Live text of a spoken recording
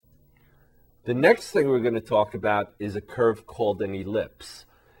The next thing we're going to talk about is a curve called an ellipse.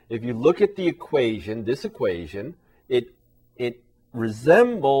 If you look at the equation, this equation, it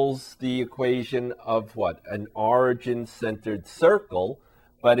resembles the equation of what? An origin-centered circle,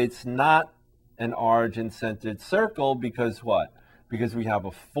 but it's not an origin-centered circle because what? Because we have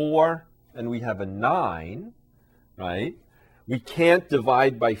a 4 and we have a 9, right? We can't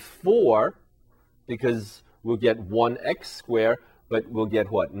divide by 4 because we'll get 1x squared, but we'll get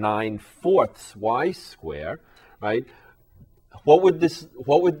what? 9/4 y squared, right? What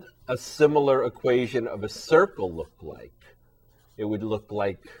would a similar equation of a circle look like? It would look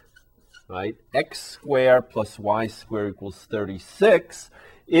like, right, x squared plus y squared equals 36.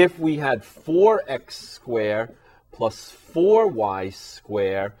 If we had 4x squared plus 4y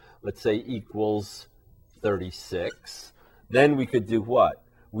squared, let's say, equals 36, then we could do what?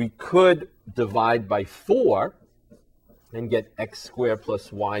 We could divide by 4 and get x squared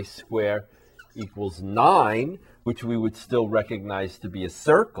plus y squared equals 9, which we would still recognize to be a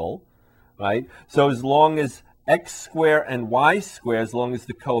circle, right? So as long as x squared and y squared, as long as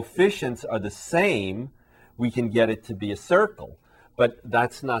the coefficients are the same, we can get it to be a circle. But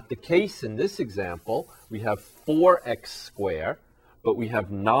that's not the case in this example. We have 4x squared, but we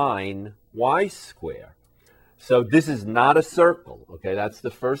have 9y squared. So this is not a circle, okay? That's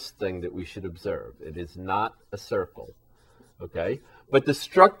the first thing that we should observe. It is not a circle, okay? But the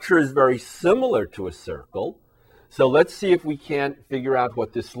structure is very similar to a circle. So let's see if we can't figure out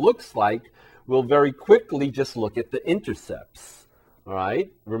what this looks like. We'll very quickly just look at the intercepts, all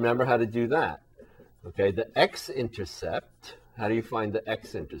right? Remember how to do that, okay? The x-intercept, how do you find the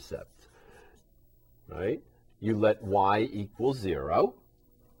x-intercept, right? You let y equal 0,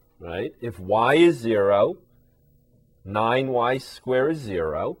 right? If y is 0, 9y squared is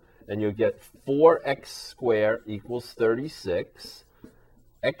 0, and you'll get 4x squared equals 36.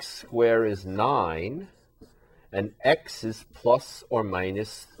 X squared is 9, and x is plus or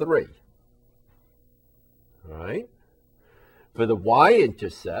minus 3. All right? For the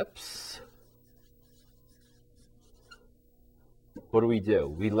y-intercepts, what do?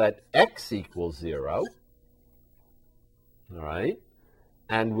 We let x equal 0, all right?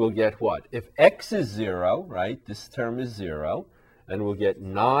 And we'll get what? If x is 0, right, this term is 0, and we'll get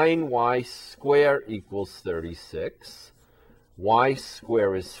 9y squared equals 36. Y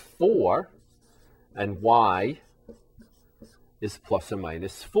squared is 4, and y is plus or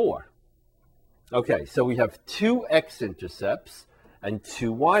minus 4. Okay, so we have 2 x-intercepts and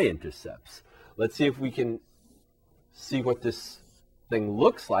 2 y-intercepts. Let's see if we can see what this thing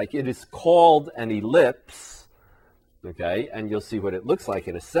looks like. It is called an ellipse, okay, and you'll see what it looks like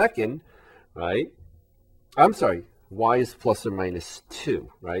in a second, right? I'm sorry, y is plus or minus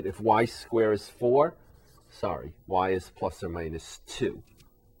 2, right? If y squared is 4, y is plus or minus 2,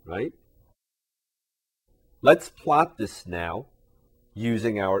 right? Let's plot this now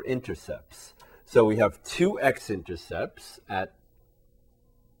using our intercepts. So we have 2 x-intercepts at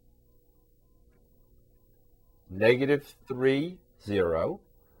 -3, 0,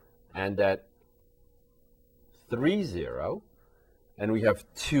 and at 3, 0, and we have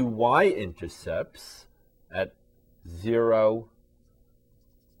 2 y-intercepts at 0,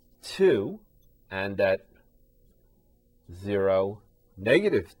 2, and at 0,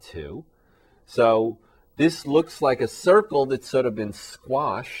 -2. So this looks like a circle that's sort of been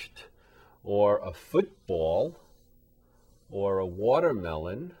squashed, or a football, or a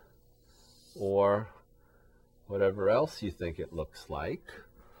watermelon, or whatever else you think it looks like,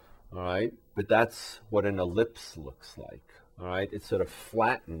 all right? But that's what an ellipse looks like, all right? It's sort of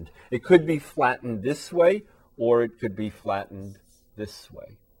flattened. It could be flattened this way, or it could be flattened this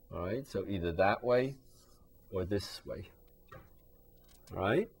way, all right? So either that way or this way, all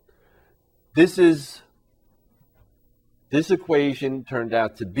right? This equation turned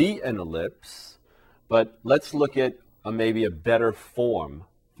out to be an ellipse, but let's look at maybe a better form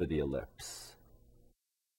for the ellipse.